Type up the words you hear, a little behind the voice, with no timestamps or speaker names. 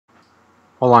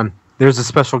Hold on. There's a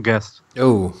special guest.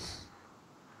 Oh.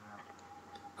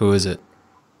 Who is it?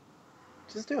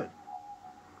 Just do it.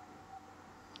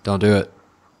 Don't do it.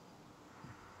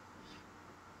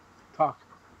 Talk.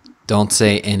 Don't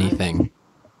say anything.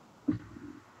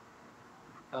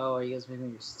 Oh, are you guys making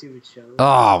your stupid show?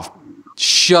 Oh,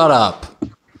 shut up.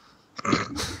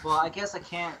 Well, I guess I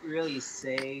can't really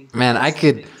say. Man, I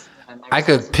could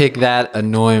pick that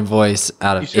annoying voice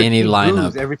out of any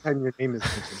lineup. Every time your name is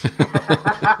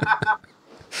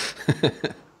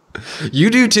mentioned. You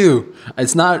do too.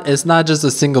 It's not just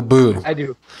a single boo. I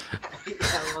do. Yeah,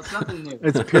 well, it's nothing new.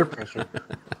 It's peer pressure.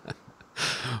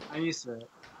 I'm used to it.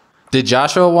 Did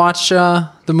Joshua watch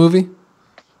the movie?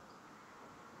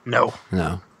 No.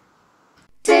 No.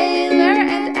 Taylor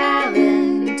and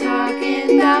Alan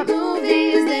talking about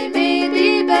movies. They may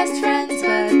be best friends,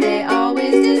 but they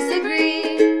always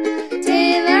disagree.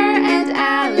 Taylor and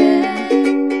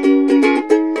Alan,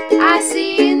 I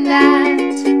seen that.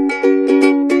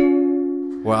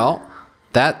 Well,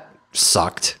 that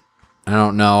sucked. I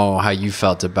don't know how you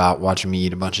felt about watching me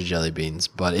eat a bunch of jelly beans,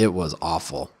 but it was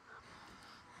awful.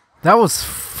 That was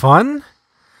fun,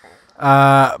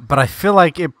 but I feel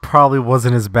like it probably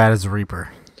wasn't as bad as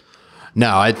Reaper.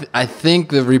 No, I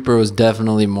think the Reaper was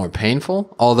definitely more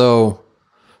painful. Although,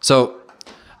 so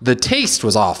the taste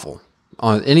was awful.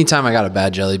 Anytime I got a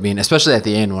bad jelly bean, especially at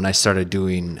the end when I started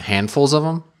doing handfuls of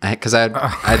them, because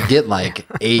I'd get like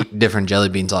 8 different jelly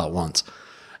beans all at once,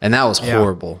 and that was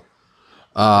horrible.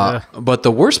 But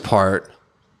the worst part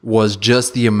was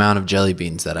just the amount of jelly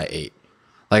beans that I ate.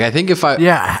 Like, I think if I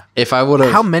would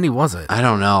have, how many was it? I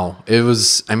don't know. It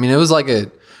was like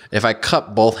if I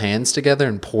cupped both hands together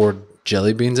and poured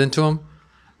jelly beans into them,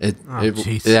 it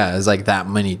was like that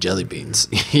many jelly beans,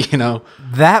 you know?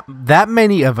 That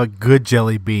many of a good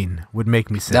jelly bean would make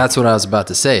me sick. That's what I was about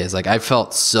to say. Is like, I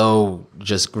felt so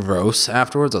just gross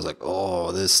afterwards. I was like,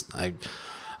 oh, I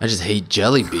just hate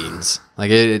jelly beans.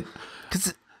 Like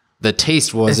because the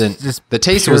taste wasn't just the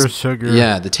taste pure was sugar.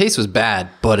 Yeah, the taste was bad,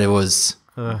 but it was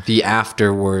the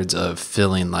afterwards of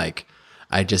feeling like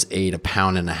I just ate 1.5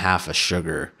 pounds of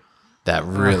sugar that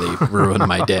really ruined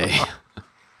my day.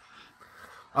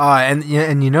 And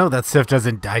you know that stuff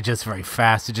doesn't digest very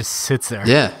fast. It just sits there.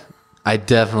 Yeah, I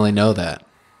definitely know that.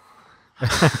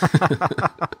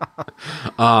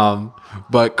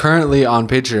 But currently on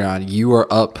Patreon, you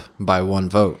are up by 1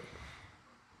 vote.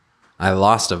 I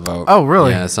lost a vote. Oh, really?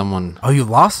 Yeah, someone. Oh, you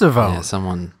lost a vote. Yeah,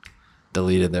 someone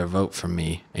deleted their vote from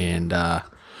me, and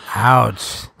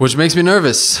ouch. Which makes me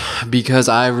nervous because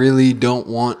I really don't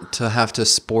want to have to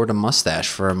sport a mustache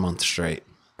for a month straight.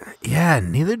 Yeah,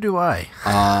 neither do I.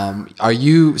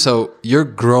 So you're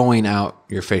growing out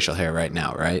your facial hair right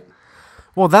now, right?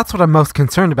 Well, that's what I'm most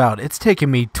concerned about. It's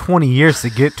taken me 20 years to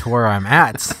get to where I'm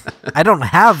at. I don't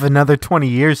have another 20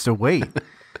 years to wait.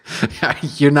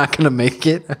 You're not going to make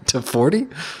it to 40?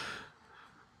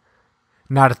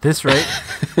 Not at this rate.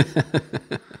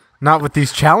 Not with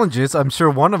these challenges. I'm sure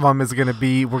one of them is going to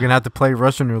be we're going to have to play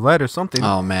Russian roulette or something.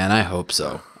 Oh, man, I hope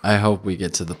so. I hope we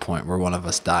get to the point where one of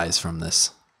us dies from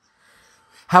this.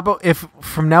 How about if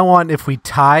from now on, if we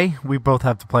tie, we both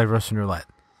have to play Russian roulette?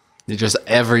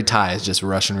 Every tie is just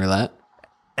Russian roulette?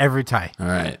 Every tie. All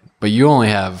right. But you only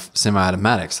have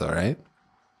semi-automatics though, right?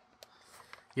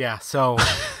 Yeah, so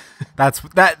that's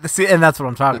what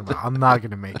I'm talking about. I'm not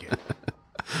going to make it.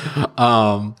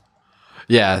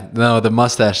 Yeah, no, the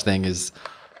mustache thing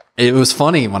it was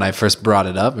funny when I first brought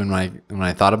it up and when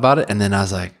I thought about it, and then I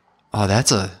was like, oh,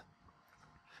 this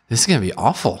is going to be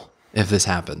awful if this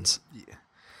happens.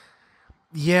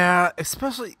 Yeah,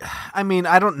 especially, I mean,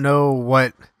 I don't know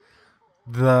what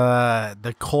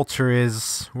the culture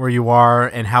is where you are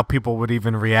and how people would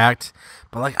even react,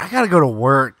 but like, I got to go to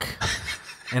work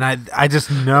and I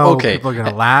just know people are going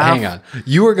to laugh. Hang on.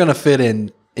 You are going to fit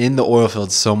in the oil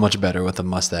field so much better with a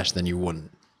mustache than you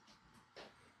wouldn't.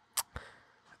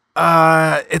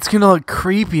 It's going to look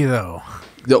creepy though.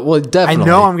 Well, definitely. I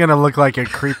know I'm going to look like a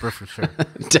creeper for sure.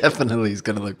 Definitely is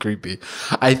going to look creepy.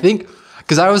 I think,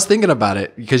 because I was thinking about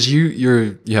it, because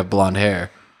you have blonde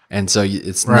hair, and so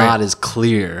it's not as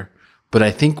clear. But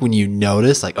I think when you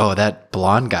notice, like, oh, that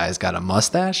blonde guy's got a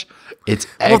mustache, it's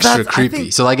extra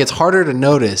creepy. So like, it's harder to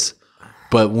notice,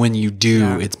 but when you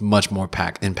do, it's much more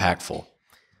impactful.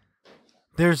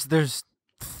 There's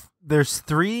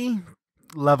 3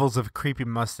 levels of creepy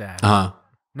mustache. Uh-huh.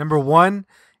 Number 1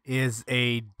 is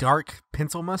a dark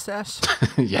pencil mustache.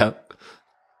 Yep.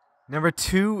 Number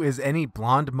 2 is any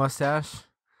blonde mustache.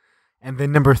 And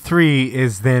then number 3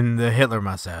 is then the Hitler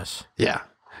mustache. Yeah.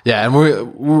 Yeah, and we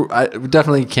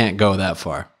definitely can't go that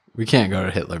far. We can't go to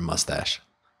Hitler mustache.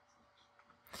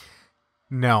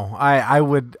 No, I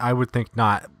would think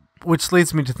not. Which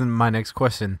leads me to my next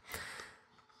question.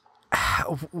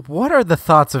 What are the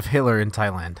thoughts of Hitler in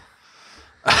Thailand?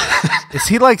 Is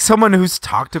he like someone who's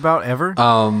talked about ever?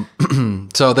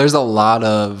 So there's a lot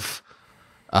of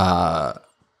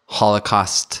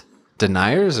Holocaust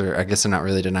deniers, or I guess they're not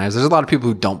really deniers. There's a lot of people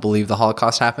who don't believe the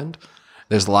Holocaust happened.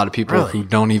 There's a lot of people Really? who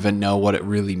don't even know what it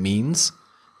really means.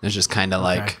 It's just kind of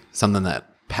like something that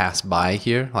passed by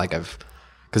here.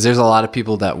 Because there's a lot of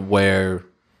people that wear,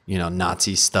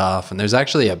 Nazi stuff. And there's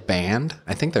actually a band,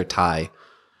 I think they're Thai,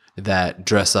 that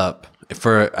dress up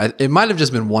it might have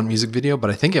just been one music video, but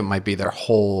I think it might be their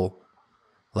whole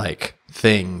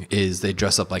thing is they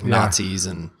dress up like Nazis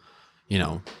and, I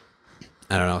don't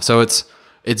know. So it's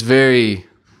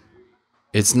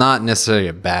not necessarily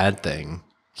a bad thing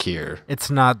here. It's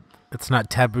not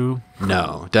taboo.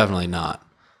 No, definitely not.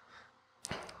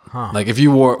 Huh. Like if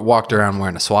you walked around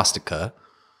wearing a swastika,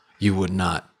 you would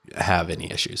not have any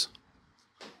issues.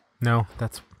 No,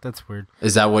 that's weird.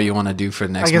 Is that what you want to do for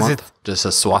next month? Just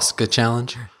a swastika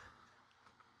challenge?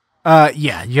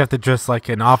 Yeah, you have to dress like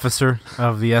an officer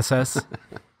of the SS.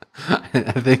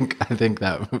 I think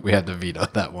that we have to veto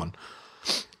that one.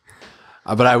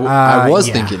 But I was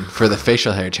thinking for the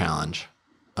facial hair challenge.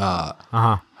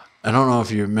 I don't know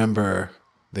if you remember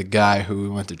the guy who we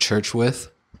went to church with.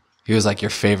 He was like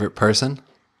your favorite person.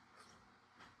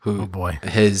 Oh boy,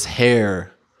 his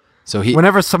hair. So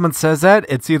whenever someone says that,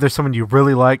 it's either someone you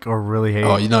really like or really hate.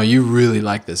 Oh, you really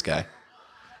like this guy.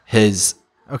 He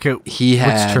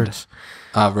had which church?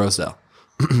 Rosedale.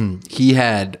 He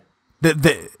had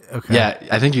okay. Yeah,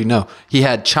 I think he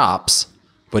had chops,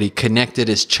 but he connected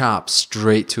his chops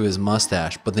straight to his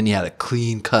mustache, but then he had a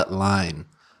clean cut line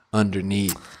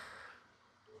underneath.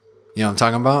 You know what I'm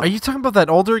talking about? Are you talking about that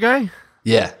older guy?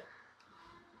 Yeah.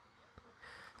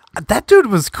 That dude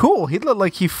was cool. He looked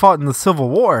like he fought in the Civil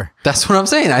War. That's what I'm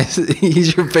saying.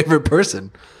 He's your favorite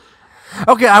person.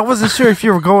 Okay, I wasn't sure if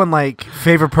you were going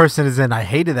favorite person as in I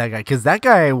hated that guy, because that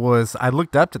guy I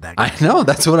looked up to that guy. I know.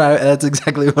 That's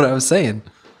exactly what I was saying.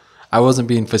 I wasn't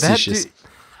being facetious.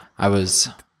 I was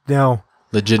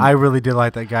legit. I really did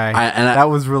like that guy. That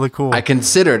was really cool. I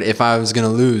considered if I was going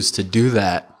to lose to do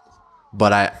that,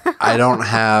 but I don't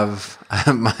have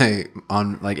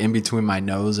in between my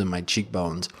nose and my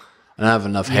cheekbones. I don't have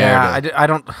enough hair. I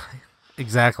don't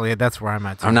exactly. That's where I'm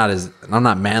at. Too. I'm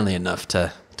not manly enough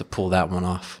to pull that one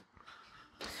off.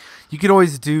 You could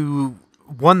always do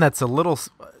one that's a little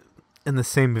in the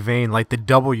same vein, like the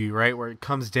W, right, where it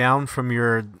comes down from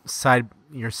your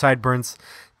sideburns,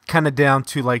 kind of down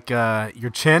to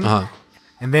your chin,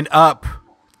 and then up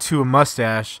to a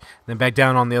mustache, then back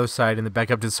down on the other side, and then back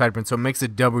up to the sideburns. So it makes a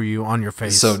W on your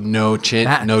face. So no chin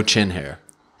hair.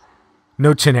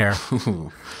 No chin hair.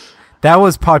 That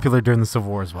was popular during the Civil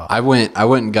War as well. I went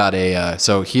and got a.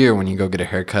 So here, when you go get a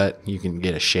haircut, you can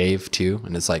get a shave too,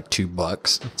 and it's like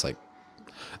 $2. It's like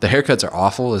the haircuts are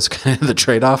awful. Is kind of the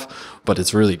trade off, but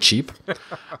it's really cheap.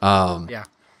 Yeah.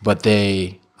 But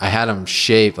I had him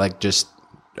shave, just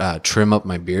trim up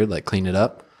my beard, clean it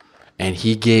up, and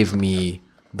he gave me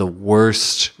the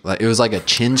worst. It was like a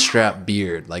chin strap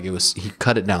beard. He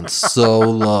cut it down so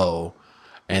low.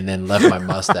 And then left my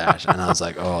mustache, and I was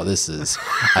like, "Oh, this is."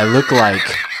 I look like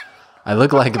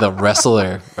the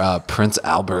wrestler Prince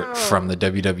Albert from the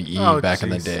WWE back in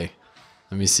the day.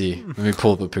 Let me see. Let me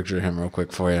pull up a picture of him real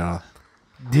quick for you.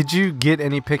 Did you get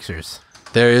any pictures?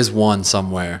 There is one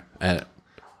somewhere, but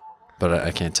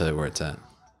I can't tell you where it's at.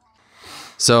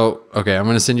 So, okay, I'm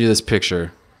gonna send you this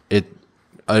picture.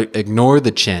 Ignore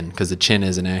the chin because the chin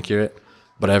isn't accurate,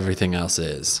 but everything else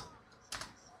is.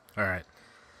 All right.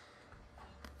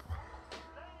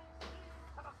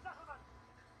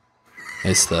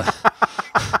 It's the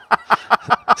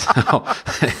so,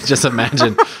 just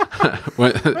imagine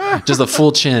just a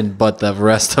full chin, but the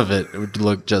rest of it would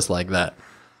look just like that.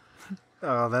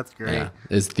 Oh, that's great. Yeah,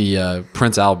 it's the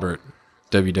Prince Albert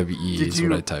WWE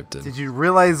what I typed in. Did you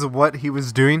realize what he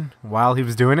was doing while he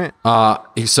was doing it?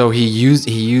 So he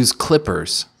used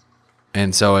clippers,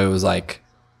 and so it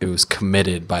was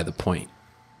committed by the point.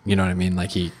 You know what I mean?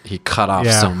 He cut off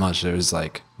so much. It was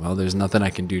there's nothing I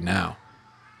can do now.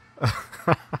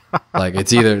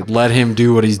 It's either let him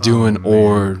do what he's doing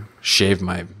or shave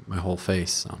my whole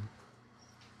face. So.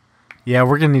 Yeah,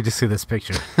 we're gonna need to see this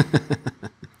picture.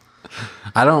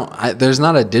 There's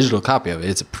not a digital copy of it.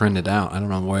 It's printed out. I don't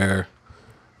know where.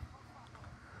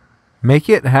 Make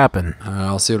it happen.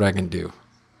 I'll see what I can do.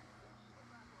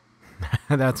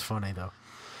 That's funny though.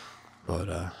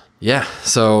 But yeah,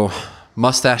 so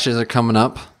mustaches are coming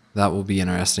up. That will be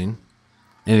interesting.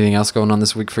 Anything else going on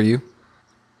this week for you?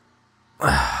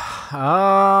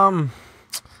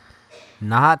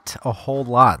 Not a whole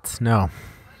lot. No.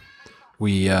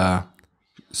 We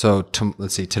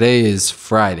let's see. Today is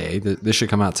Friday. This should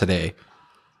come out today,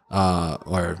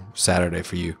 or Saturday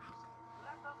for you.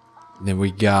 Then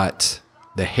we got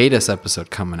the Hate Us episode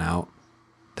coming out.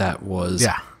 That was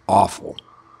awful.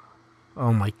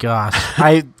 Oh my gosh.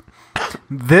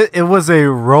 It was a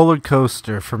roller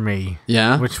coaster for me.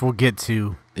 Yeah, which we'll get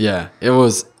to. Yeah, it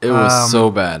was so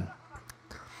bad.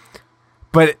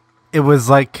 But it was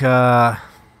like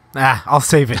I'll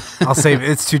save it.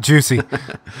 It's too juicy.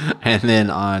 And then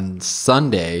on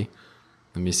Sunday,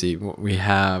 let me see what we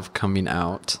have coming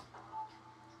out.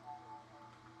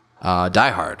 Die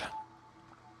Hard.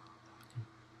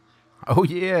 Oh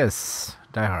yes,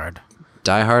 Die Hard.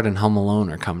 Die Hard and Home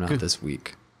Alone are coming out this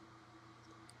week.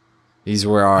 These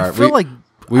were our. I feel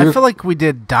like we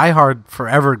did Die Hard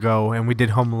forever ago, and we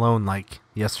did Home Alone like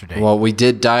yesterday. Well, we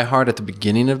did Die Hard at the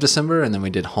beginning of December, and then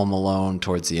we did Home Alone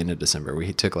towards the end of December.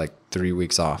 We took like 3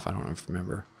 weeks off. I don't know if you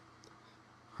remember.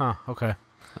 Huh. Okay.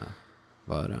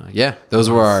 But yeah, those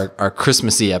were our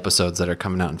Christmassy episodes that are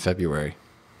coming out in February.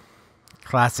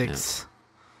 Classics.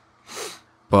 Yeah.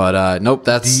 But nope,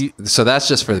 that's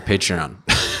just for the Patreon.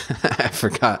 I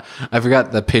forgot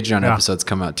the Patreon episodes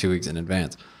come out 2 weeks in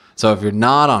advance. So if you're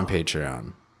not on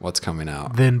Patreon, what's coming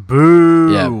out? Then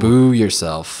boo. Yeah, boo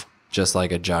yourself, just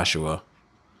like a Joshua.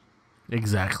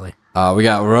 Exactly. We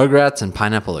got Rugrats and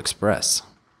Pineapple Express.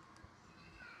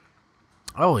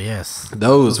 Oh yes,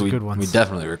 those are we good ones. We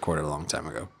definitely recorded a long time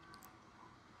ago.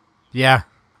 Yeah,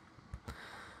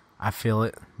 I feel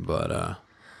it. But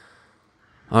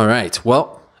all right.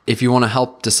 Well, if you want to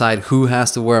help decide who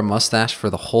has to wear a mustache for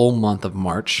the whole month of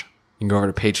March, you can go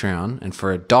over to Patreon, and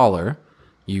for $1,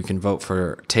 you can vote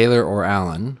for Taylor or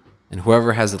Alan, and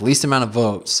whoever has the least amount of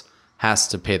votes has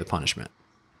to pay the punishment.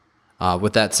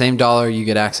 With that same dollar, you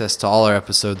get access to all our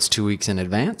episodes 2 weeks in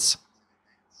advance.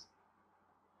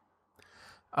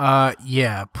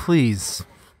 Yeah, please,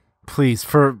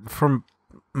 for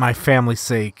my family's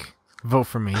sake, vote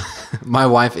for me. My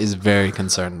wife is very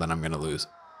concerned that I'm going to lose.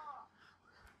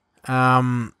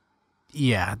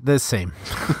 Yeah, the same.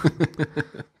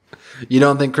 You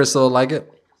don't think Crystal will like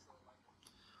it?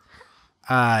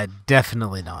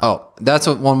 Definitely not. Oh, that's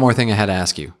one more thing I had to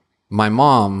ask you. My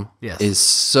mom is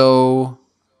so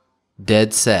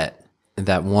dead set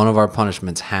that one of our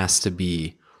punishments has to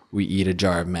be we eat a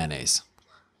jar of mayonnaise.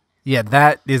 Yeah,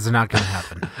 that is not going to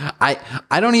happen.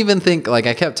 I don't even think, like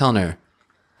I kept telling her,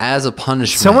 as a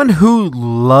punishment. Someone who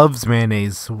loves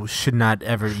mayonnaise should not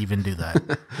ever even do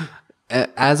that.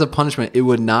 As a punishment, it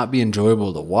would not be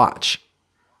enjoyable to watch.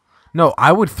 No,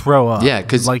 I would throw up. Yeah,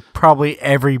 because like probably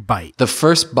every bite. The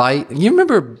first bite. You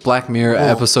remember Black Mirror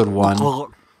episode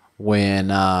 1 when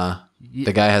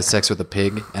the guy has sex with a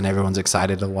pig and everyone's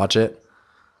excited to watch it?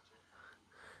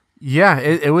 Yeah,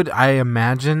 it would. I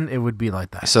imagine it would be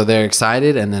like that. So they're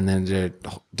excited, and then they're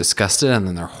disgusted, and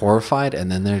then they're horrified,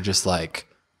 and then they're just like,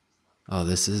 "Oh,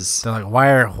 this is." They're like, "Why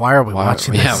are we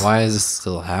watching this? Yeah, why is this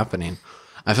still happening?"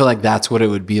 I feel like that's what it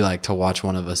would be like to watch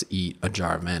one of us eat a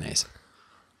jar of mayonnaise.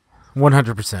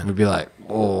 100%. We'd be like,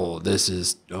 "Oh, this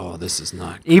is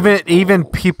not." Even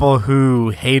people who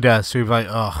hate us, who'd be like,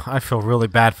 "Oh, I feel really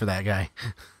bad for that guy."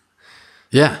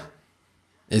 Yeah.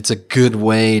 It's a good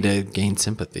way to gain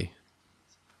sympathy.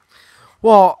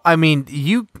 Well, I mean,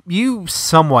 you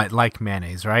somewhat like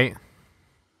mayonnaise, right?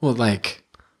 Well, like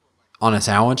on a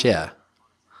sandwich, yeah.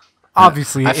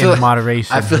 Obviously, in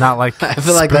moderation, not like I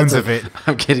feel like spoons of it.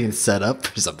 I'm getting set up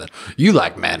for something. You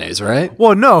like mayonnaise, right?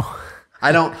 Well, no,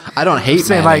 I don't hate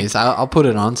mayonnaise. I'll put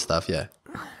it on stuff, yeah.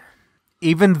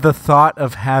 Even the thought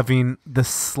of having the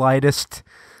slightest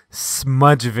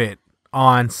smudge of it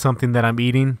on something that I'm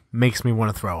eating makes me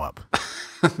want to throw up.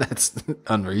 That's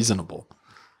unreasonable.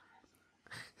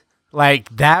 Like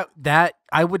that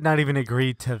I would not even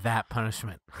agree to that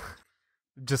punishment.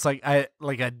 Just like a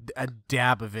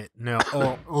dab of it. No,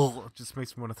 it just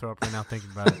makes me want to throw up right now thinking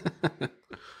about it.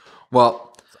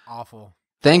 Well, it's awful.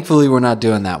 Thankfully, we're not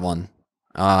doing that one.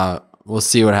 We'll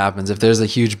see what happens if there's a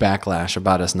huge backlash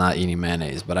about us not eating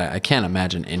mayonnaise. But I can't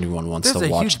imagine anyone wants to watch that.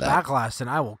 There's a huge backlash, and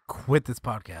I will quit this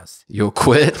podcast. You'll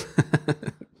quit?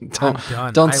 I'm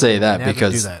done. Don't say that never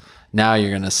because do that. Now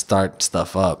you're gonna start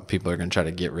stuff up. People are gonna try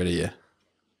to get rid of you.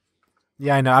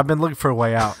 Yeah, I know. I've been looking for a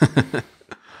way out.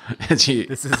 This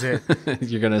is it.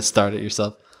 You're gonna start it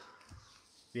yourself.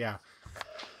 Yeah.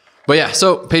 But yeah,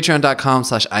 so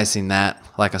patreon.com/icingthat.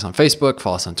 Like us on Facebook,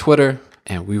 follow us on Twitter,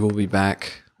 and we will be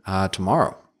back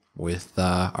tomorrow with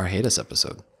our Hate Us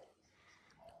episode.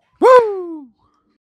 Woo!